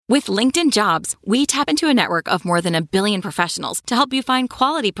With LinkedIn Jobs, we tap into a network of more than 1 billion professionals to help you find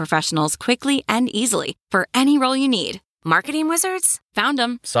quality professionals quickly and easily for any role you need. Marketing wizards? Found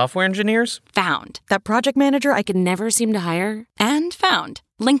them. Software engineers? Found. That project manager I could never seem to hire? And found.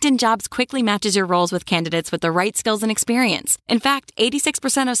 LinkedIn Jobs quickly matches your roles with candidates with the right skills and experience. In fact,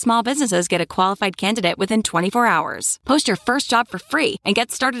 86% of small businesses get a qualified candidate within 24 hours. Post your first job for free and get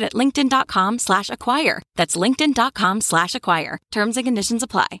started at linkedin.com/acquire. That's linkedin.com/acquire. Terms and conditions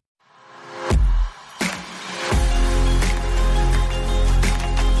apply.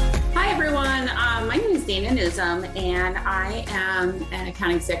 My name is Dana Newsom, and I am an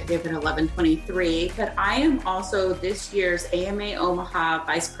account executive at 1123, but I am also this year's AMA Omaha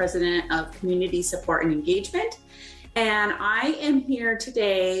Vice President of Community Support and Engagement. And I am here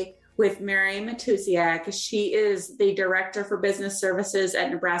today with Mary Matusiak. She is the Director for Business Services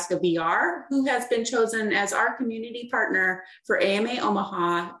at Nebraska VR, who has been chosen as our community partner for AMA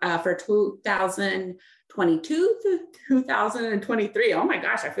Omaha for 2022 to 2023. Oh my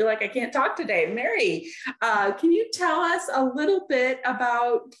gosh, I feel like I can't talk today. Mary, can you tell us a little bit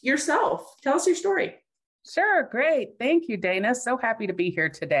about yourself? Tell us your story. Sure, great. Thank you, Dana. So happy to be here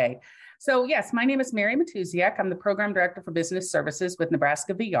today. So yes, my name is Mary Matusiak. I'm the Program Director for Business Services with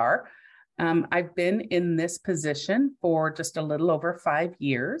Nebraska VR. I've been in this position for just a little over 5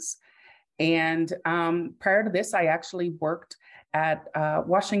 years. And prior to this, I actually worked at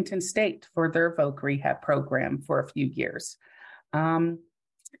Washington State for their Voc Rehab program for a few years. Came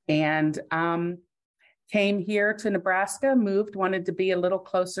here to Nebraska, wanted to be a little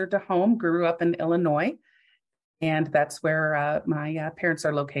closer to home, grew up in Illinois, and that's where my parents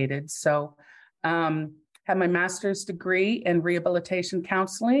are located. So have my master's degree in rehabilitation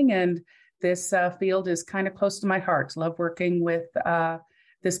counseling, and this field is kind of close to my heart. Love working with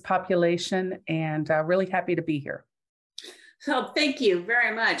this population, and really happy to be here. So thank you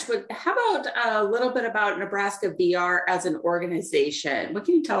very much. But how about a little bit about Nebraska VR as an organization? What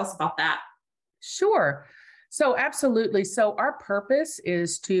can you tell us about that? Sure. So absolutely. So our purpose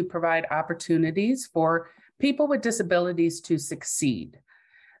is to provide opportunities for people with disabilities to succeed.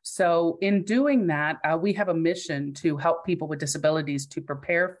 So in doing that, we have a mission to help people with disabilities to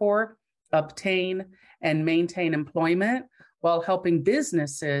prepare for, obtain, and maintain employment while helping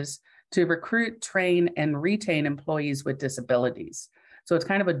businesses to recruit, train, and retain employees with disabilities. So it's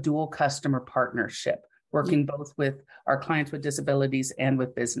kind of a dual customer partnership, working both with our clients with disabilities and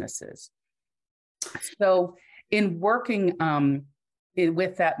with businesses. So in working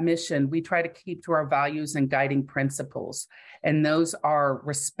with that mission, we try to keep to our values and guiding principles. And those are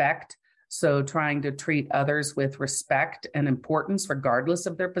respect. So trying to treat others with respect and importance, regardless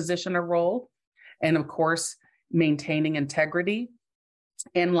of their position or role. And of course, maintaining integrity.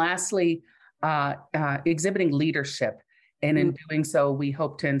 And lastly, exhibiting leadership. And in doing so, we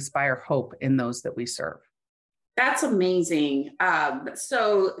hope to inspire hope in those that we serve. That's amazing.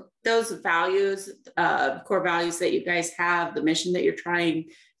 So those values, core values that you guys have, the mission that you're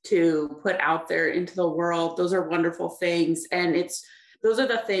trying to put out there into the world, those are wonderful things. And those are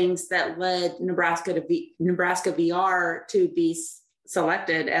the things that led Nebraska VR to be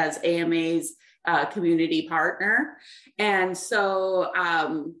selected as AMA's community partner. And so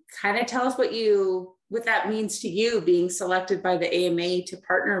kind of tell us what that means to you, being selected by the AMA to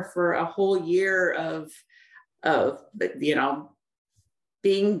partner for a whole year of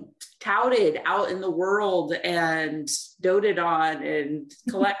being touted out in the world and doted on and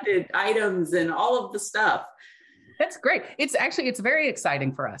collected items and all of the stuff. That's great. It's very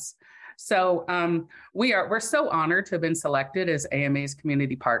exciting for us. So we're so honored to have been selected as AMA's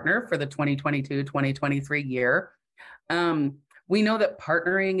community partner for the 2022-2023 year. We know that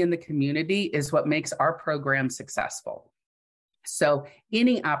partnering in the community is what makes our program successful. So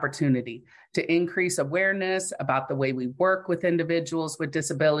any opportunity to increase awareness about the way we work with individuals with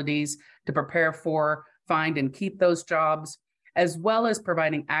disabilities, to prepare for, find, and keep those jobs, as well as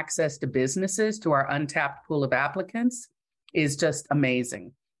providing access to businesses to our untapped pool of applicants, is just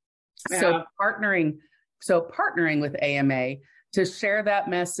amazing. Yeah. So partnering with AMA to share that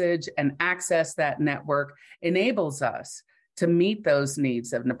message and access that network enables us to meet those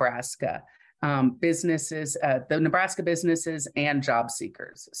needs of Nebraska businesses, the Nebraska businesses and job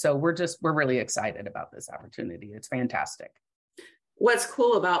seekers. So we're really excited about this opportunity. It's fantastic. What's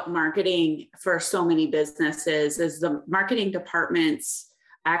cool about marketing for so many businesses is the marketing departments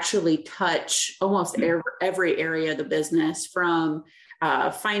actually touch almost every area of the business, from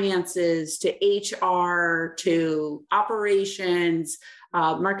finances to HR to operations.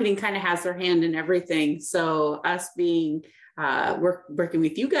 Marketing kind of has their hand in everything. So us being working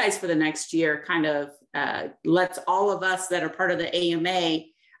with you guys for the next year kind of lets all of us that are part of the AMA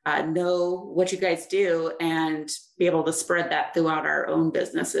know what you guys do and be able to spread that throughout our own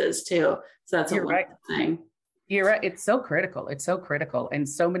businesses too. So that's a wonderful thing. You're right. It's so critical. It's so critical. And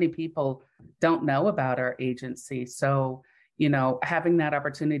so many people don't know about our agency. So, having that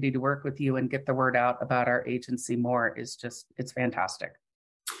opportunity to work with you and get the word out about our agency more is it's fantastic.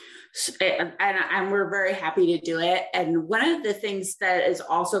 And we're very happy to do it. And one of the things that is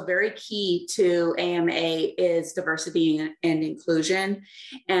also very key to AMA is diversity and inclusion.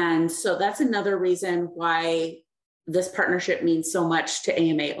 And so that's another reason why this partnership means so much to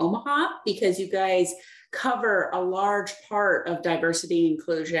AMA Omaha, because you guys cover a large part of diversity and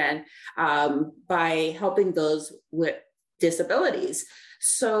inclusion by helping those with disabilities.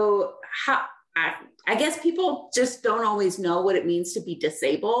 So I guess people just don't always know what it means to be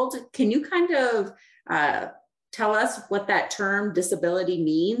disabled. Can you kind of tell us what that term disability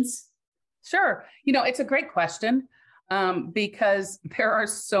means? Sure. It's a great question because there are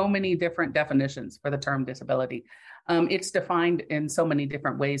so many different definitions for the term disability. It's defined in so many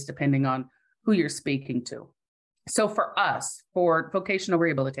different ways depending on who you're speaking to. So for us, for vocational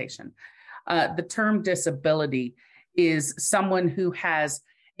rehabilitation, the term disability is someone who has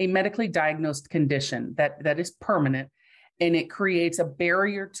a medically diagnosed condition that is permanent, and it creates a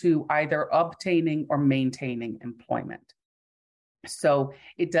barrier to either obtaining or maintaining employment. So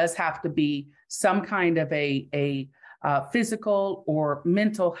it does have to be some kind of a physical or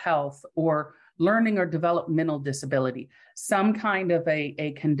mental health or learning or developmental disability, some kind of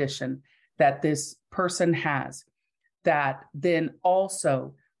a condition that this person has that then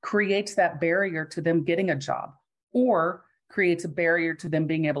also creates that barrier to them getting a job or creates a barrier to them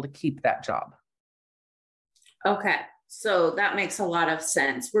being able to keep that job. Okay, so that makes a lot of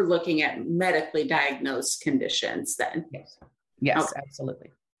sense. We're looking at medically diagnosed conditions then. Yes, okay.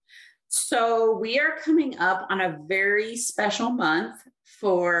 Absolutely. So we are coming up on a very special month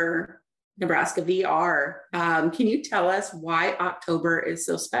for Nebraska VR. Can you tell us why October is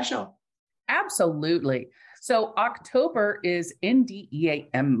so special? Absolutely. So October is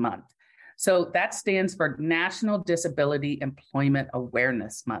NDEAM month. So that stands for National Disability Employment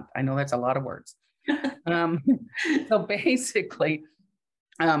Awareness Month. I know that's a lot of words. So basically,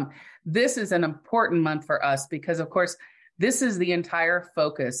 this is an important month for us because, of course, this is the entire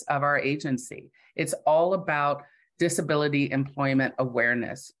focus of our agency. It's all about disability employment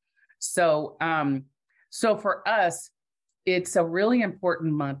awareness. So, so for us, it's a really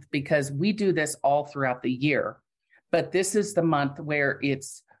important month because we do this all throughout the year, but this is the month where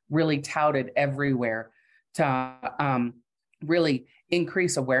it's really touted everywhere to really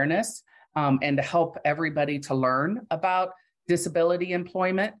increase awareness and to help everybody to learn about disability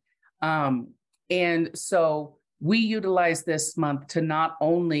employment. And so we utilize this month to not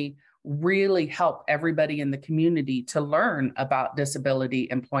only really help everybody in the community to learn about disability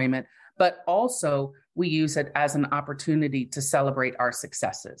employment, but also we use it as an opportunity to celebrate our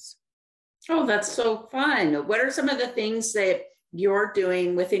successes. Oh, that's so fun. What are some of the things that you're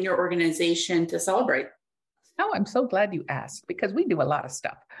doing within your organization to celebrate? Oh, I'm so glad you asked because we do a lot of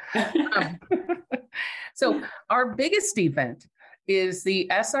stuff. So our biggest event is the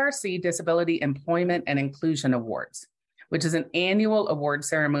SRC Disability Employment and Inclusion Awards, which is an annual award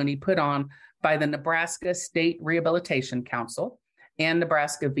ceremony put on by the Nebraska State Rehabilitation Council and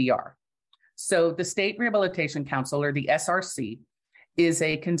Nebraska VR. So the State Rehabilitation Council, or the SRC, is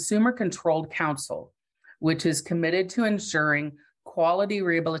a consumer-controlled council, which is committed to ensuring quality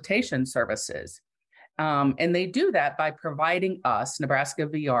rehabilitation services. And they do that by providing us, Nebraska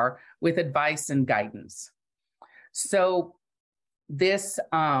VR, with advice and guidance. So this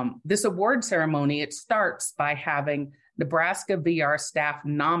award ceremony, it starts by having Nebraska VR staff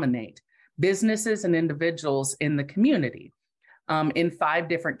nominate businesses and individuals in the community in 5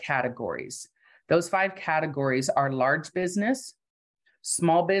 different categories. Those 5 categories are large business,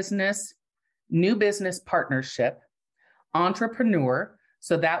 small business, new business partnership, entrepreneur.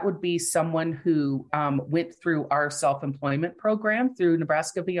 So that would be someone who went through our self-employment program through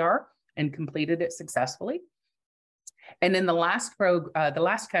Nebraska VR and completed it successfully. And then the last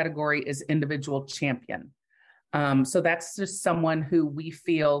category is individual champion. So that's just someone who we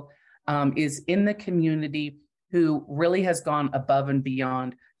feel is in the community who really has gone above and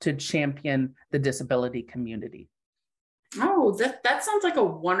beyond to champion the disability community. Oh, that sounds like a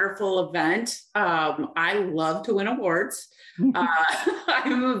wonderful event. I love to win awards.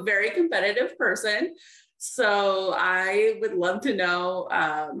 I'm a very competitive person. So I would love to know,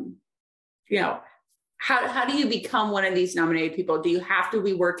 how do you become one of these nominated people? Do you have to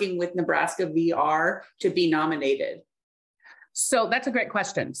be working with Nebraska VR to be nominated? So that's a great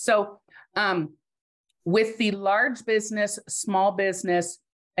question. So with the large business, small business,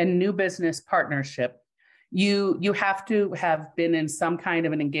 and new business partnership, you have to have been in some kind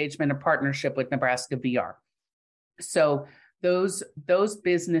of an engagement or partnership with Nebraska VR. So those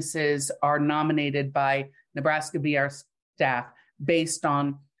businesses are nominated by Nebraska VR staff based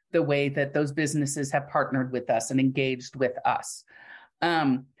on the way that those businesses have partnered with us and engaged with us.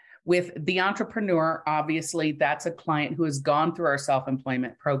 With the entrepreneur, obviously, that's a client who has gone through our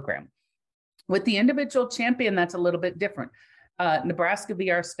self-employment program. With the individual champion, that's a little bit different. Nebraska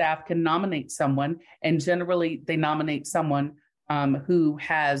VR staff can nominate someone, and generally they nominate someone who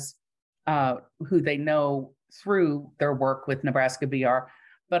they know through their work with Nebraska VR,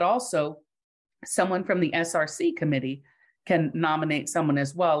 but also someone from the SRC committee can nominate someone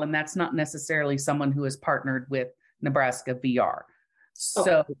as well. And that's not necessarily someone who has partnered with Nebraska VR.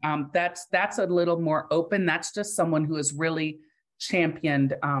 So that's a little more open. That's just someone who has really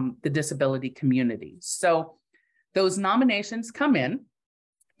championed the disability community. So those nominations come in,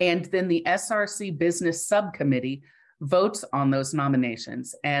 and then the SRC business subcommittee votes on those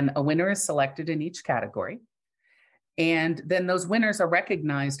nominations, and a winner is selected in each category. And then those winners are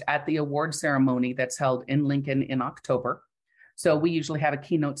recognized at the award ceremony that's held in Lincoln in October. So we usually have a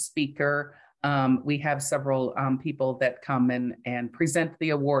keynote speaker. We have several people that come in and present the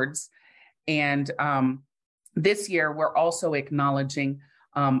awards. And this year, we're also acknowledging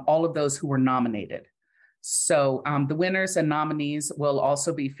all of those who were nominated. So the winners and nominees will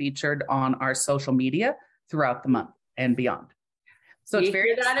also be featured on our social media throughout the month and beyond. So it's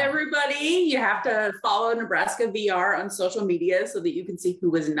very exciting. Everybody, you have to follow Nebraska VR on social media so that you can see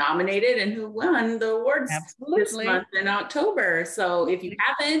who was nominated and who won the awards this month in October. So if you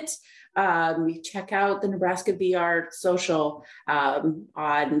haven't, check out the Nebraska VR social on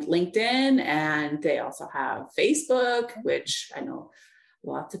LinkedIn, and they also have Facebook, which I know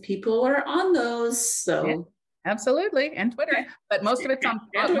lots of people are on those. So yeah, absolutely, and Twitter, but most of it's on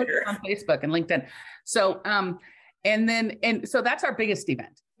Facebook and LinkedIn. So so that's our biggest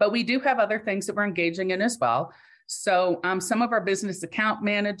event, but we do have other things that we're engaging in as well. So some of our business account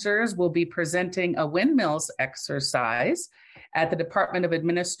managers will be presenting a windmills exercise at the Department of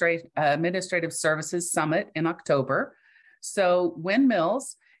Administrative Services Summit in October. So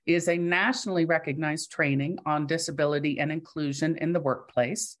windmills is a nationally recognized training on disability and inclusion in the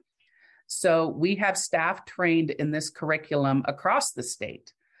workplace. So we have staff trained in this curriculum across the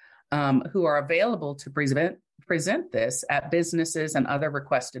state who are available to present this at businesses and other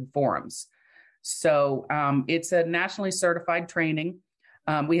requested forums. So it's a nationally certified training.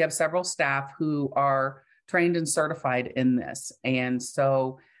 We have several staff who are trained and certified in this. And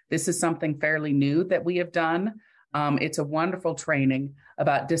so this is something fairly new that we have done. It's a wonderful training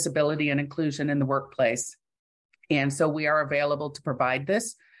about disability and inclusion in the workplace. And so we are available to provide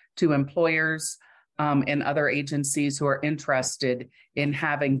this to employers and other agencies who are interested in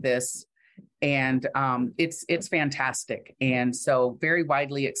having this. And it's fantastic. And so very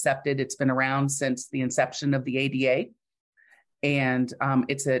widely accepted. It's been around since the inception of the ADA. And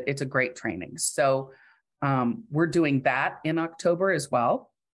it's a great training. So we're doing that in October as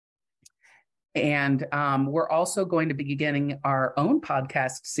well. And we're also going to be beginning our own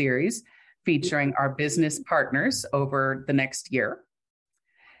podcast series featuring our business partners over the next year.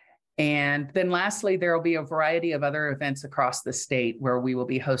 And then lastly, there will be a variety of other events across the state where we will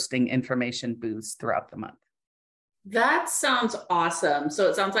be hosting information booths throughout the month. That sounds awesome. So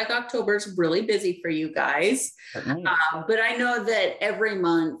it sounds like October's really busy for you guys. But I know that every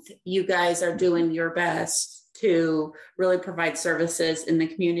month you guys are doing your best to really provide services in the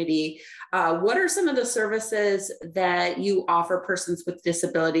community. What are some of the services that you offer persons with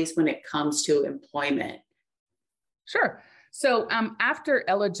disabilities when it comes to employment? Sure. So after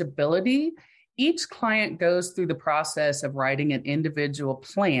eligibility, each client goes through the process of writing an individual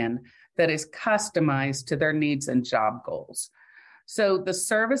plan that is customized to their needs and job goals. So the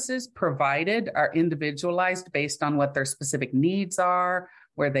services provided are individualized based on what their specific needs are,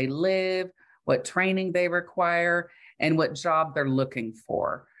 where they live, what training they require, and what job they're looking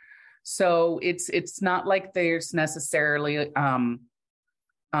for. So it's not like there's necessarily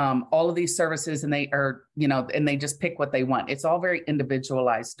all of these services and they are, and they just pick what they want. It's all very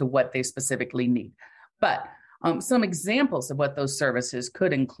individualized to what they specifically need. But some examples of what those services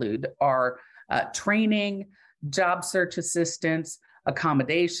could include are training, job search assistance,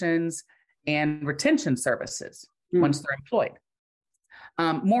 accommodations, and retention services once they're employed.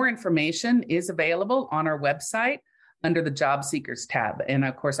 More information is available on our website under the Job Seekers tab. And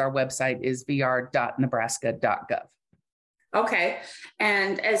of course, our website is vr.nebraska.gov. Okay.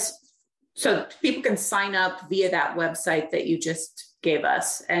 And so people can sign up via that website that you just gave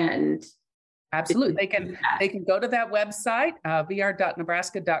us. And Absolutely. They can go to that website,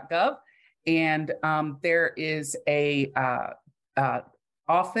 vr.nebraska.gov, and there is a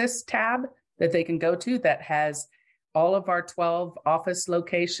office tab that they can go to that has all of our 12 office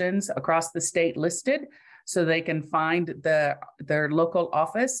locations across the state listed, so they can find their local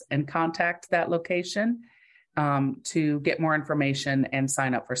office and contact that location to get more information and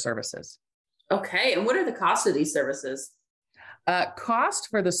sign up for services. Okay. And what are the costs of these services? Cost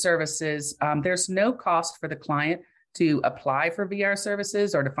for the services, there's no cost for the client to apply for VR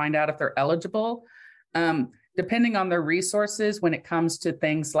services or to find out if they're eligible. Depending on their resources, when it comes to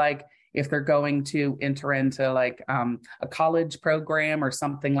things like if they're going to enter into like a college program or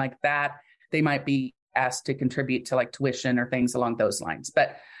something like that, they might be asked to contribute to like tuition or things along those lines.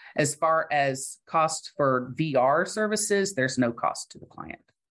 But as far as cost for VR services, there's no cost to the client.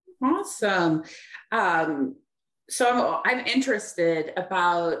 Awesome. So I'm interested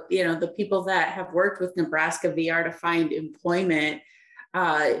about, the people that have worked with Nebraska VR to find employment.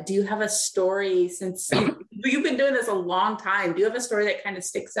 Do you have a story, since you've been doing this a long time? Do you have a story that kind of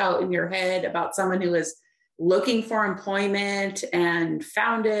sticks out in your head about someone who was looking for employment and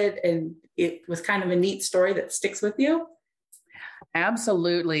found it, and it was kind of a neat story that sticks with you?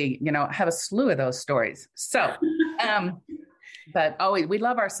 Absolutely. I have a slew of those stories. So, but always, we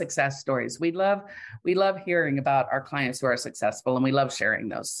love our success stories. We love hearing about our clients who are successful, and we love sharing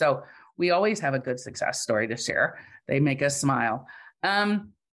those. So we always have a good success story to share. They make us smile.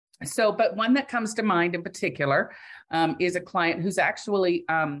 But one that comes to mind in particular is a client who's actually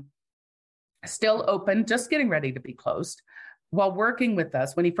still open, just getting ready to be closed. While working with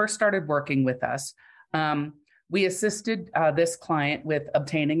us, when he first started working with us, we assisted this client with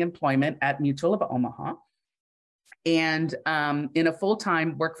obtaining employment at Mutual of Omaha, and in a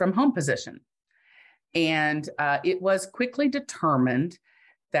full-time work from home position. And it was quickly determined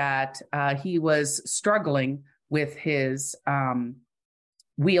that he was struggling with his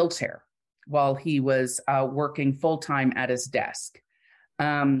wheelchair while he was working full-time at his desk.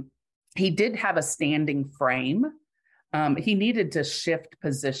 He did have a standing frame. He needed to shift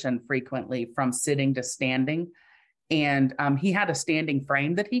position frequently from sitting to standing. And he had a standing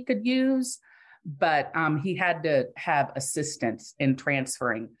frame that he could use, but he had to have assistance in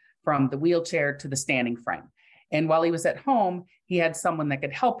transferring from the wheelchair to the standing frame. And while he was at home, he had someone that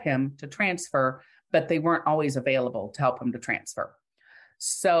could help him to transfer, but they weren't always available to help him to transfer.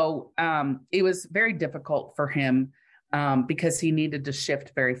 So it was very difficult for him because he needed to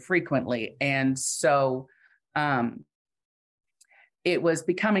shift very frequently. And so it was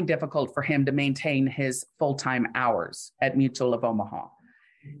becoming difficult for him to maintain his full-time hours at Mutual of Omaha.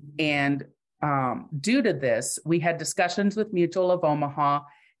 And due to this, we had discussions with Mutual of Omaha,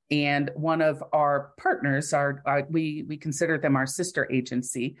 and one of our partners, we consider them our sister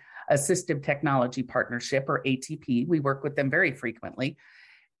agency, Assistive Technology Partnership, or ATP. We work with them very frequently.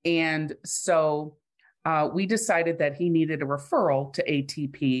 And so we decided that he needed a referral to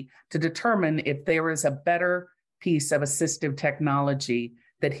ATP to determine if there was a better piece of assistive technology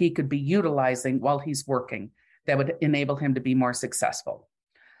that he could be utilizing while he's working that would enable him to be more successful.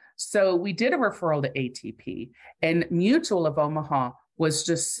 So we did a referral to ATP, and Mutual of Omaha was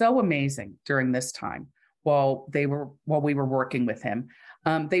just so amazing during this time while we were working with him.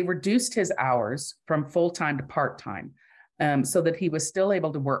 They reduced his hours from full-time to part-time so that he was still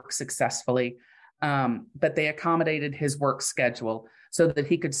able to work successfully, but they accommodated his work schedule so that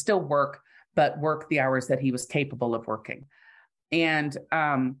he could still work, but work the hours that he was capable of working. And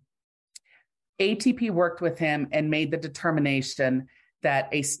ATP worked with him and made the determination that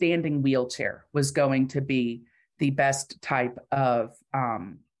a standing wheelchair was going to be the best type of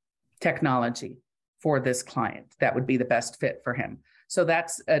technology for this client that would be the best fit for him. So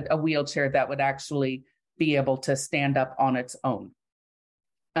that's a wheelchair that would actually be able to stand up on its own,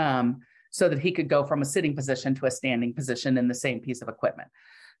 so that he could go from a sitting position to a standing position in the same piece of equipment.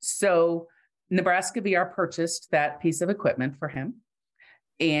 So Nebraska VR purchased that piece of equipment for him,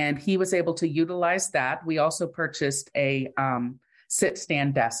 and he was able to utilize that. We also purchased a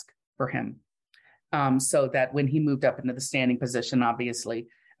sit-stand desk for him, so that when he moved up into the standing position, obviously,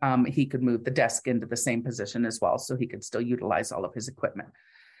 he could move the desk into the same position as well, so he could still utilize all of his equipment.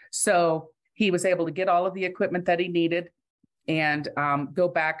 So he was able to get all of the equipment that he needed and go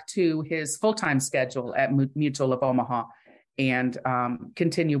back to his full-time schedule at Mutual of Omaha and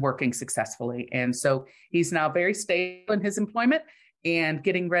continue working successfully. And so he's now very stable in his employment and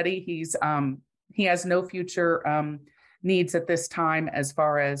getting ready. He has no future needs at this time as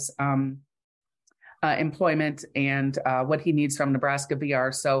far as employment and what he needs from Nebraska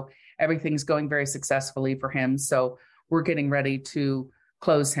VR. So everything's going very successfully for him. So we're getting ready to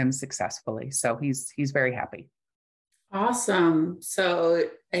close him successfully. So he's very happy. Awesome. So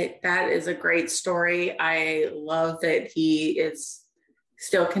that is a great story. I love that he is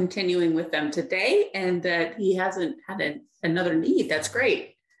still continuing with them today and that he hasn't had another need. That's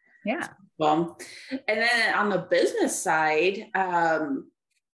great. Yeah. Well, and then on the business side,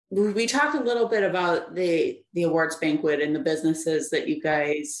 we talked a little bit about the awards banquet and the businesses that you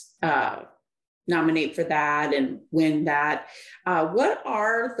guys nominate for that and win that. What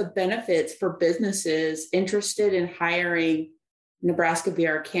are the benefits for businesses interested in hiring Nebraska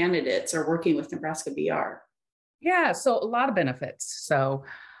VR candidates or working with Nebraska VR? Yeah, so a lot of benefits. So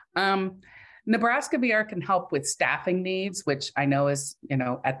Nebraska VR can help with staffing needs, which I know is,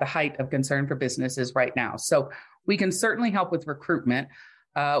 at the height of concern for businesses right now. So we can certainly help with recruitment.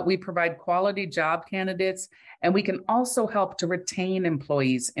 We provide quality job candidates, and we can also help to retain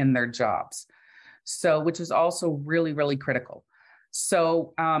employees in their jobs. So, which is also really, really critical.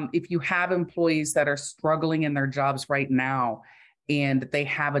 So if you have employees that are struggling in their jobs right now and they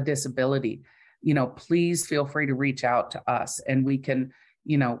have a disability, please feel free to reach out to us, and we can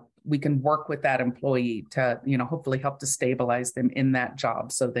work with that employee to, hopefully help to stabilize them in that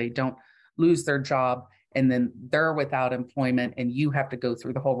job so they don't lose their job and then they're without employment and you have to go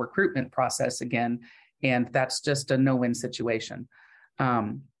through the whole recruitment process again. And that's just a no-win situation.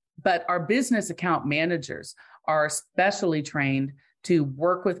 But our business account managers are specially trained to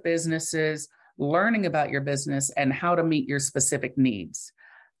work with businesses, learning about your business and how to meet your specific needs.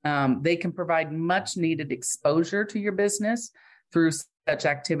 They can provide much needed exposure to your business through such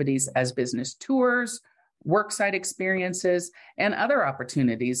activities as business tours, worksite experiences, and other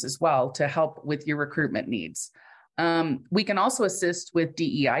opportunities as well to help with your recruitment needs. We can also assist with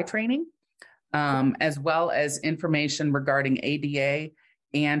DEI training, as well as information regarding ADA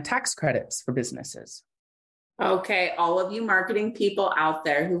and tax credits for businesses. Okay, all of you marketing people out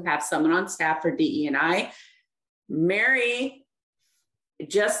there who have someone on staff for DE&I, Mary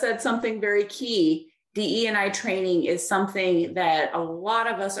just said something very key. DE&I training is something that a lot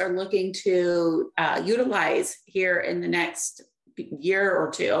of us are looking to utilize here in the next year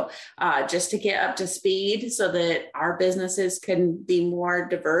or two, just to get up to speed so that our businesses can be more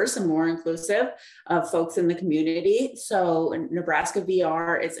diverse and more inclusive of folks in the community. So Nebraska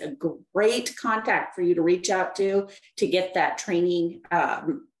VR is a great contact for you to reach out to get that training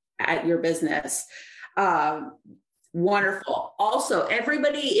at your business. Wonderful. Also,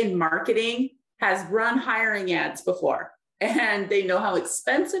 everybody in marketing has run hiring ads before, and they know how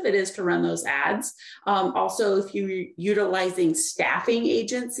expensive it is to run those ads. Also, if you're utilizing staffing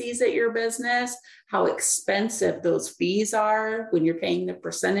agencies at your business, how expensive those fees are when you're paying the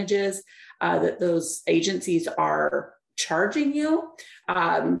percentages that those agencies are charging you.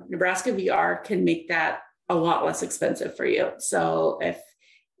 Nebraska VR can make that a lot less expensive for you. So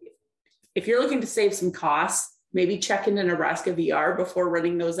if you're looking to save some costs, maybe check into Nebraska VR before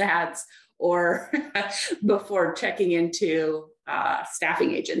running those ads, or before checking into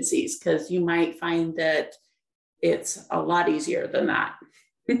staffing agencies, because you might find that it's a lot easier than that.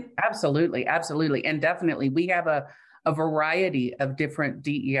 Absolutely. Absolutely. And definitely we have a variety of different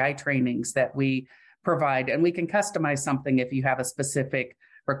DEI trainings that we provide, and we can customize something if you have a specific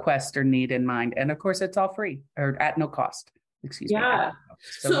request or need in mind. And of course, it's all free or at no cost. Excuse me. Yeah.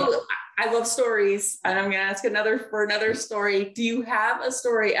 So I love stories, and I'm going to ask another story. Do you have a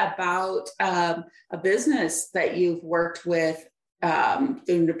story about a business that you've worked with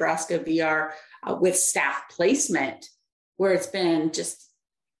through Nebraska VR with staff placement, where it's been just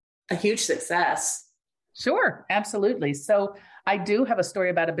a huge success? Sure, absolutely. So I do have a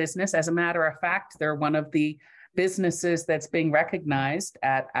story about a business. As a matter of fact, they're one of the businesses that's being recognized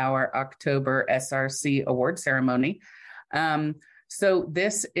at our October SRC award ceremony. So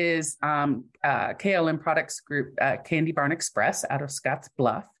this is KLM Products Group, Candy Barn Express out of Scotts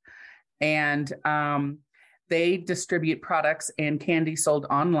Bluff. And they distribute products and candy sold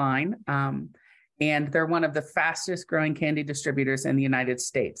online. And they're one of the fastest growing candy distributors in the United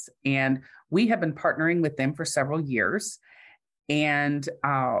States. And we have been partnering with them for several years. And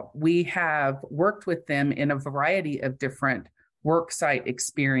we have worked with them in a variety of different worksite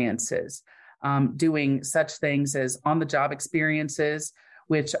experiences. Doing such things as on-the-job experiences,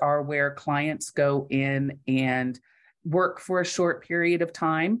 which are where clients go in and work for a short period of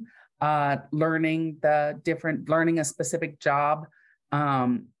time, learning a specific job,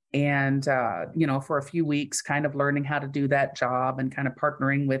 and for a few weeks, kind of learning how to do that job and kind of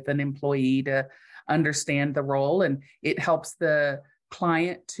partnering with an employee to understand the role. And it helps the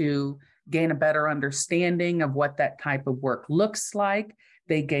client to gain a better understanding of what that type of work looks like.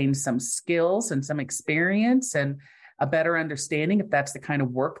 They gain some skills and some experience, and a better understanding if that's the kind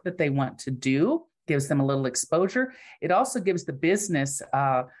of work that they want to do, gives them a little exposure. It also gives the business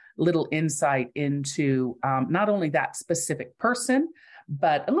little insight into not only that specific person,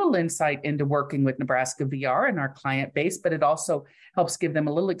 but a little insight into working with Nebraska VR and our client base, but it also helps give them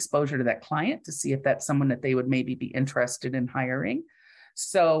a little exposure to that client to see if that's someone that they would maybe be interested in hiring.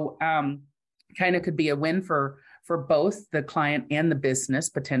 So kind of could be a win for both the client and the business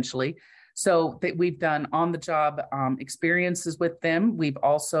potentially. So that we've done on-the-job experiences with them. We've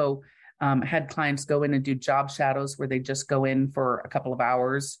also had clients go in and do job shadows where they just go in for a couple of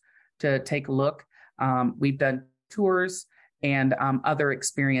hours to take a look. We've done tours and other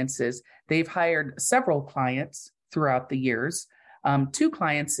experiences. They've hired several clients throughout the years, 2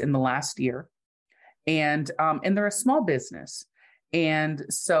 clients in the last year, and they're a small business. And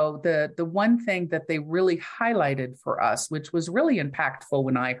so the one thing that they really highlighted for us, which was really impactful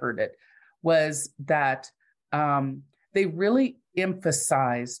when I heard it, was that they really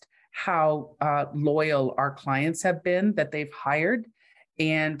emphasized how loyal our clients have been that they've hired,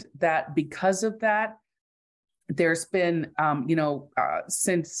 and that because of that, there's been,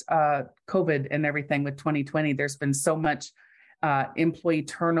 since COVID and everything with 2020, there's been so much employee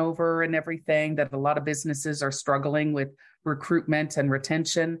turnover and everything that a lot of businesses are struggling with recruitment and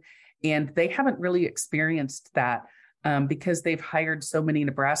retention. And they haven't really experienced that because they've hired so many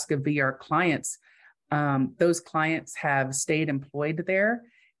Nebraska VR clients. Those clients have stayed employed there,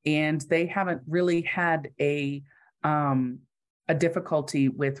 and they haven't really had a difficulty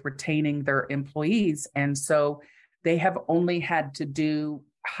with retaining their employees. And so they have only had to do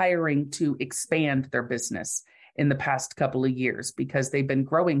hiring to expand their business in the past couple of years because they've been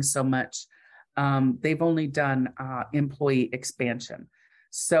growing so much. They've only done employee expansion.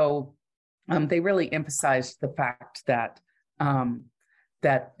 So they really emphasized the fact that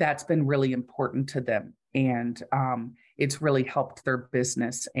that's been really important to them. And it's really helped their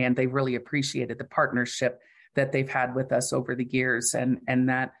business, and they really appreciated the partnership that they've had with us over the years, and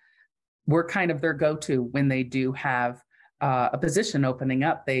that we're kind of their go-to when they do have a position opening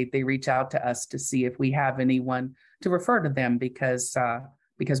up. They reach out to us to see if we have anyone to refer to them because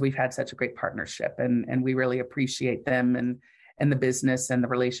we've had such a great partnership, and we really appreciate them and the business and the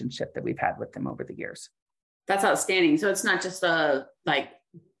relationship that we've had with them over the years. That's outstanding. So it's not just a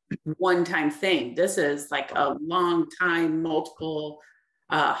one-time thing. This is like a long time, multiple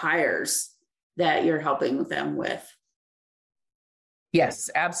hires that you're helping with them with. Yes,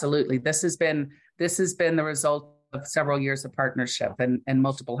 absolutely. This has been the result of several years of partnership and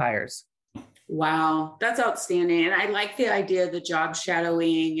multiple hires. Wow, that's outstanding. And I like the idea of the job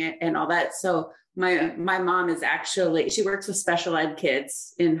shadowing and all that. So my mom is she works with special ed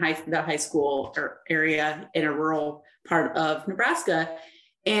kids in the high school area in a rural part of Nebraska.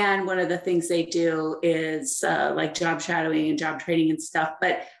 And one of the things they do is like job shadowing and job training and stuff.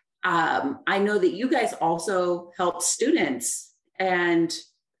 But I know that you guys also help students, and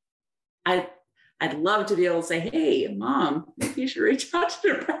I'd love to be able to say, hey, Mom, you should reach out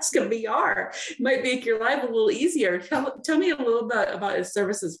to Nebraska VR. It might make your life a little easier. Tell me a little bit about its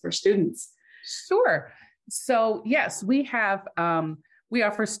services for students. Sure. So yes, we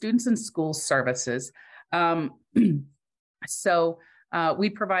offer students and school services. We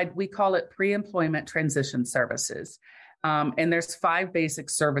call it pre-employment transition services. And there's 5 basic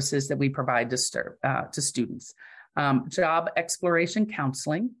services that we provide to students. Job exploration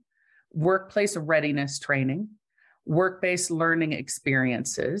counseling, workplace readiness training, work-based learning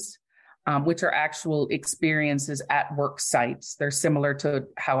experiences, which are actual experiences at work sites. They're similar to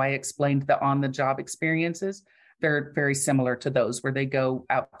how I explained the on-the-job experiences. They're very similar to those where they go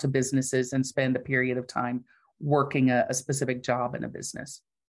out to businesses and spend a period of time working a specific job in a business.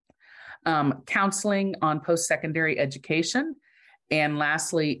 Counseling on post-secondary education, and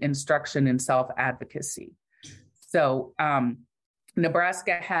lastly, instruction in self-advocacy. So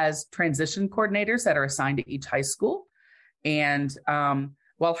Nebraska has transition coordinators that are assigned to each high school. And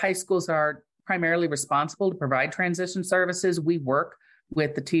while high schools are primarily responsible to provide transition services, we work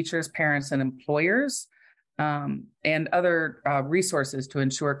with the teachers, parents, and employers and other resources to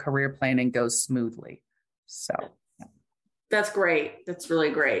ensure career planning goes smoothly. So that's great. That's really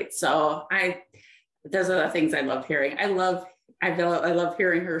great. So those are the things I love hearing. I love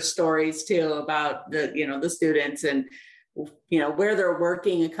hearing her stories too about the students and, where they're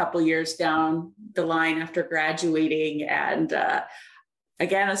working a couple years down the line after graduating. And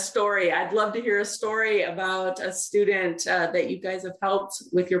again, a story. I'd love to hear a story about a student that you guys have helped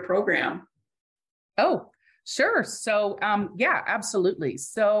with your program. Oh, sure. So, yeah, absolutely.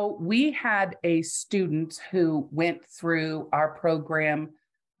 So we had a student who went through our program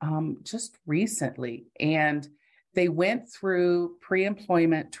just recently, and they went through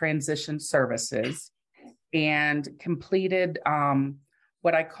pre-employment transition services and completed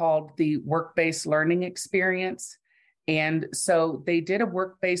what I called the work-based learning experience. And so they did a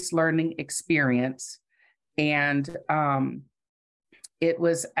work-based learning experience, and it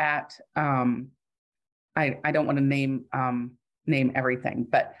was at I don't want to name everything,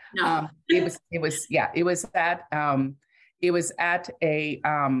 but No. it was at a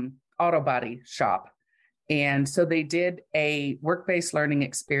auto body shop. And so they did a work-based learning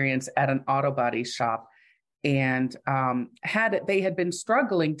experience at an auto body shop, and they had been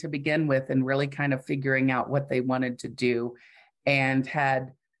struggling to begin with and really kind of figuring out what they wanted to do, and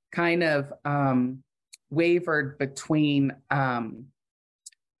had kind of wavered between kind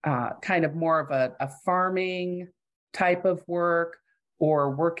of more of a farming type of work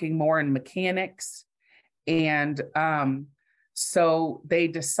or working more in mechanics. And so they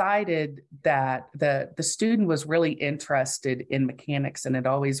decided that the student was really interested in mechanics and had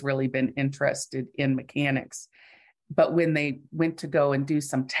always really been interested in mechanics. But when they went to go and do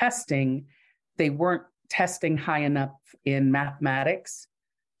some testing, they weren't testing high enough in mathematics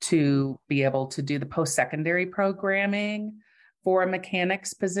to be able to do the post-secondary programming for a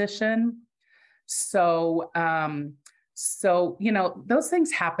mechanics position. So, those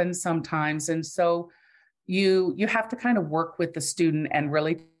things happen sometimes. And so you have to kind of work with the student and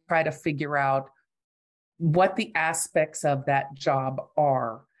really try to figure out what the aspects of that job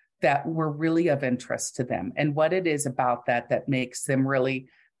are that were really of interest to them, and what it is about that makes them really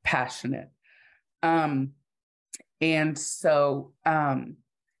passionate. And so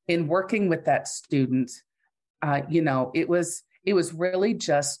in working with that student, it was really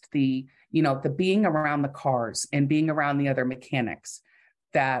just the being around the cars and being around the other mechanics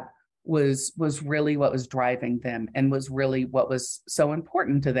that was really what was driving them and was really what was so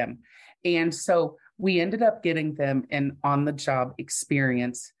important to them. And so we ended up getting them an on-the-job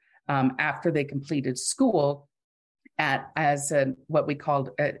experience after they completed school what we called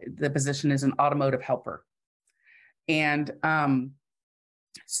the position is an automotive helper. And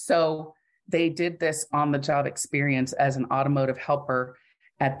so they did this on-the-job experience as an automotive helper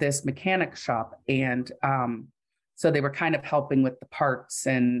at this mechanic shop. And so they were kind of helping with the parts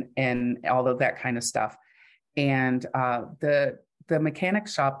and all of that kind of stuff. And the mechanic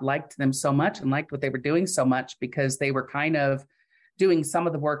shop liked them so much and liked what they were doing so much, because they were kind of doing some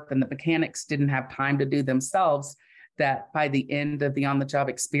of the work and the mechanics didn't have time to do themselves, that by the end of the on-the-job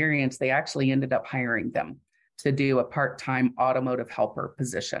experience, they actually ended up hiring them to do a part-time automotive helper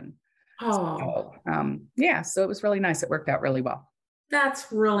position. Oh, so it was really nice. It worked out really well.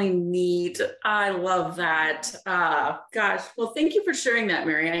 That's really neat. I love that. Gosh, well, thank you for sharing that,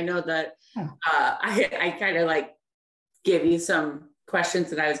 Mary. I know that I kind of like give you some questions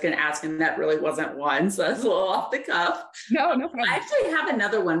that I was going to ask, and that really wasn't one. So that's a little off the cuff. No problem. I actually have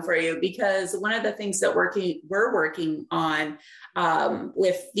another one for you, because one of the things that we're working on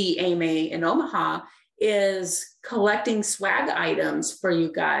with the AMA in Omaha is collecting swag items for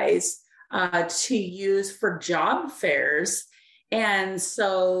you guys to use for job fairs. And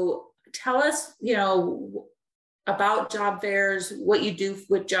so tell us, about job fairs, what you do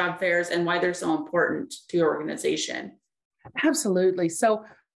with job fairs, and why they're so important to your organization. Absolutely. So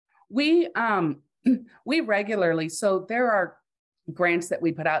we regularly, so there are grants that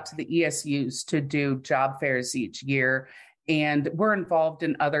we put out to the ESUs to do job fairs each year. And we're involved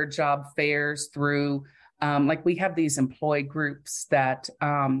in other job fairs through, we have these employee groups that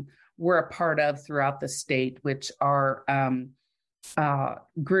we're a part of throughout the state, which are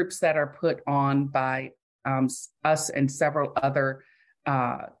groups that are put on by us and several other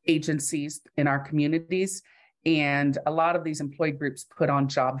agencies in our communities. And a lot of these employee groups put on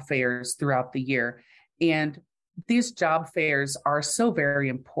job fairs throughout the year. And these job fairs are so very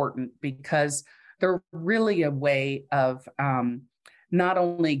important, because they're really a way of not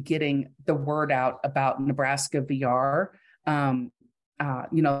only getting the word out about Nebraska VR,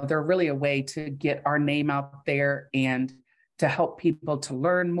 they're really a way to get our name out there and to help people to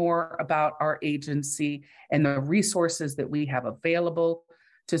learn more about our agency and the resources that we have available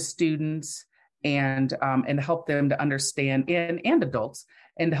to students, and help them to understand, and adults,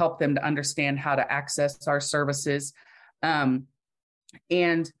 and help them to understand how to access our services. And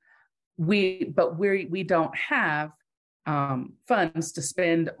we don't have funds to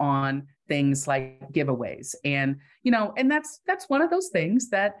spend on things like giveaways, and that's one of those things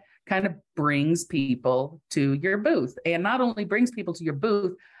that kind of brings people to your booth, and not only brings people to your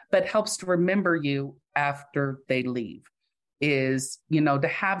booth, but helps to remember you after they leave, is to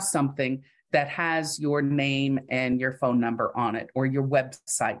have something that has your name and your phone number on it, or your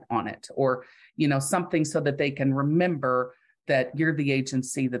website on it, or, something so that they can remember that you're the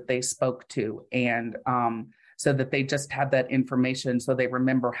agency that they spoke to. And so that they just have that information, so they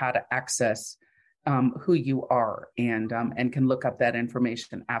remember how to access who you are, and can look up that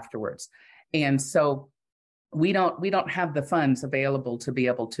information afterwards. And so we don't have the funds available to be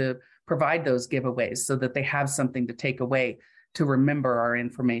able to provide those giveaways, so that they have something to take away to remember our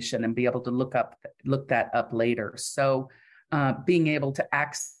information and be able to look that up later. So being able to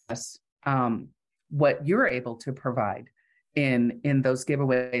access what you're able to provide in those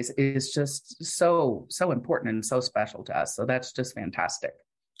giveaways is just so important and so special to us. So that's just fantastic.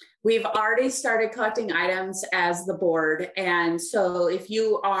 We've already started collecting items as the board. And so if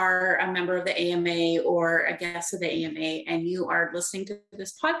you are a member of the AMA or a guest of the AMA and you are listening to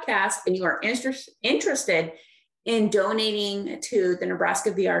this podcast and you are interested in donating to the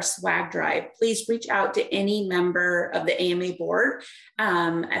Nebraska VR Swag Drive, please reach out to any member of the AMA board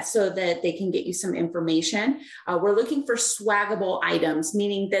so that they can get you some information. We're looking for swaggable items,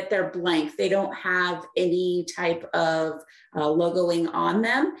 meaning that they're blank. They don't have any type of logoing on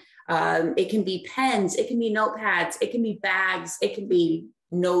them. It can be pens, it can be notepads, it can be bags, it can be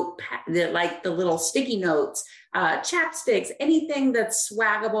like the little sticky notes, chapsticks, anything that's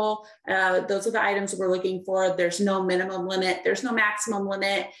swaggable. Those are the items we're looking for. There's no minimum limit. There's no maximum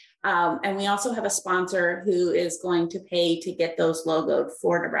limit. And we also have a sponsor who is going to pay to get those logoed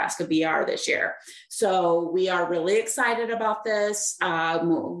for Nebraska VR this year. So we are really excited about this.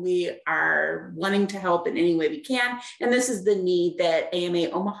 We are wanting to help in any way we can. And this is the need that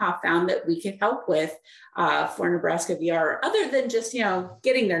AMA Omaha found that we could help with for Nebraska VR, other than just,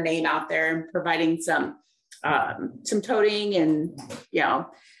 getting their name out there and providing some toting and,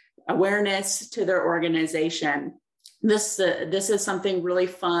 awareness to their organization. This is something really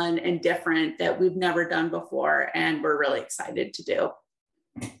fun and different that we've never done before, and we're really excited to do.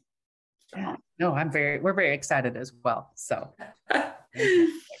 No, we're very excited as well. So,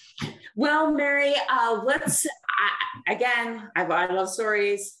 well, Mary, I love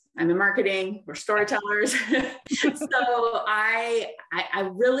stories. I'm in marketing. We're storytellers. So I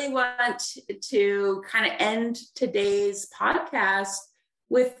really want to kind of end today's podcast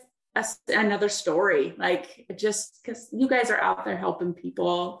with another story, like, just because you guys are out there helping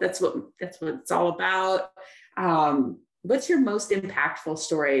people. That's what it's all about. What's your most impactful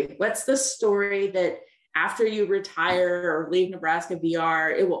story? What's the story that after you retire or leave Nebraska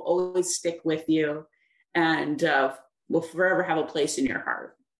VR, it will always stick with you and will forever have a place in your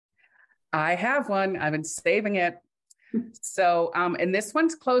heart? I have one. I've been saving it. So, and this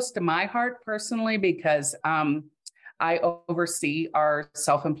one's close to my heart personally, because I oversee our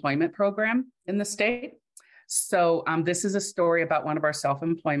self-employment program in the state. So this is a story about one of our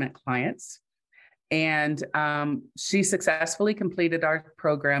self-employment clients. And she successfully completed our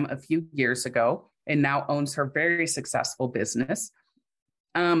program a few years ago and now owns her very successful business.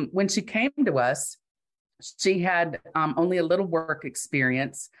 When she came to us, she had only a little work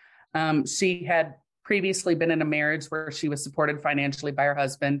experience. She had previously been in a marriage where she was supported financially by her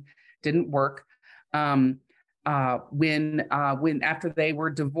husband, didn't work. When after they were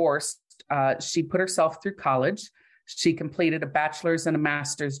divorced, she put herself through college. She completed a bachelor's and a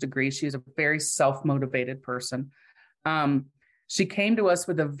master's degree. She was a very self-motivated person. She came to us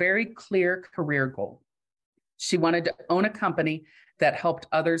with a very clear career goal. She wanted to own a company that helped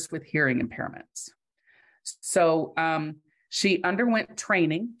others with hearing impairments. So she underwent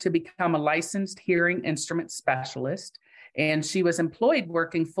training to become a licensed hearing instrument specialist, and she was employed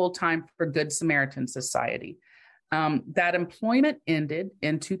working full-time for Good Samaritan Society. That employment ended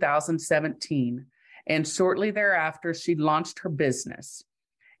in 2017, and shortly thereafter, she launched her business.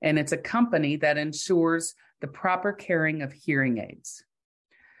 And it's a company that ensures the proper carrying of hearing aids.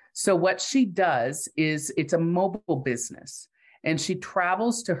 So what she does is it's a mobile business, and she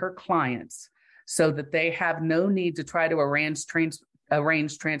travels to her clients so that they have no need to try to arrange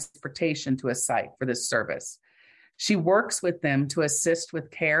transportation to a site for this service. She works with them to assist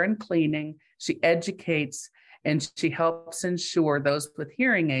with care and cleaning. She educates, and she helps ensure those with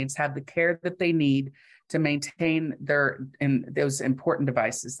hearing aids have the care that they need to maintain those important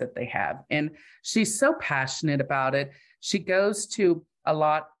devices that they have. And she's so passionate about it. She goes to a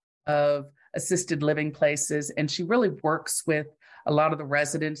lot of assisted living places, and she really works with a lot of the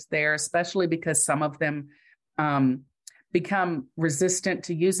residents there, especially because some of them become resistant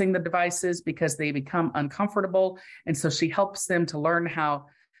to using the devices because they become uncomfortable. And so she helps them to learn how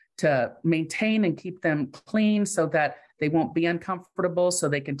to maintain and keep them clean so that they won't be uncomfortable, so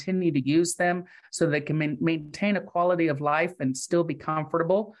they continue to use them, so they can maintain a quality of life and still be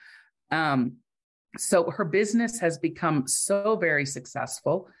comfortable. So her business has become so very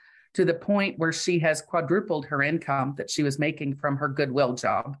successful to the point where she has quadrupled her income that she was making from her Goodwill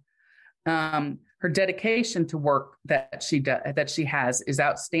job. Her dedication to work that she has is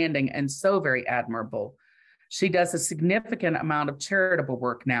outstanding and so very admirable. She does a significant amount of charitable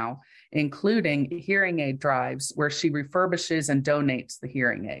work now, including hearing aid drives where she refurbishes and donates the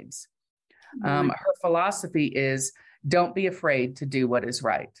hearing aids. Her philosophy is, don't be afraid to do what is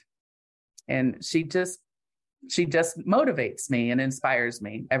right. And she just motivates me and inspires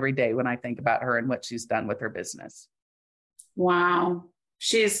me every day when I think about her and what she's done with her business. Wow.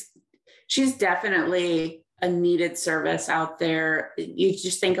 She's definitely a needed service out there. You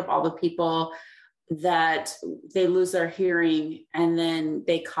just think of all the people that they lose their hearing and then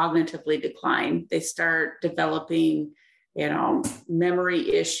they cognitively decline. They start developing,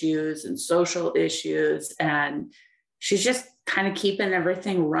 memory issues and social issues. And she's just kind of keeping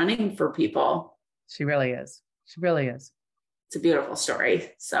everything running for people. She really is. She really is. It's a beautiful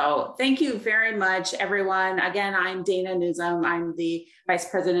story. So thank you very much, everyone. Again, I'm Dana Newsom. I'm the Vice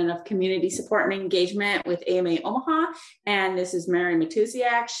President of Community Support and Engagement with AMA Omaha. And this is Mary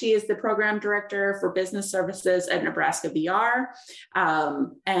Matusiak. She is the Program Director for Business Services at Nebraska VR.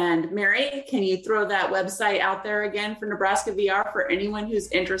 And Mary, can you throw that website out there again for Nebraska VR for anyone who's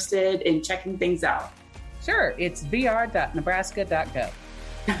interested in checking things out? Sure. It's vr.nebraska.gov.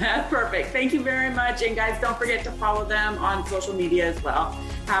 Perfect. Thank you very much. And guys, don't forget to follow them on social media as well.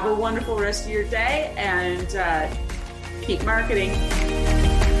 Have a wonderful rest of your day and keep marketing.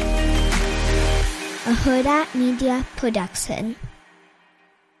 A Huda Media Production.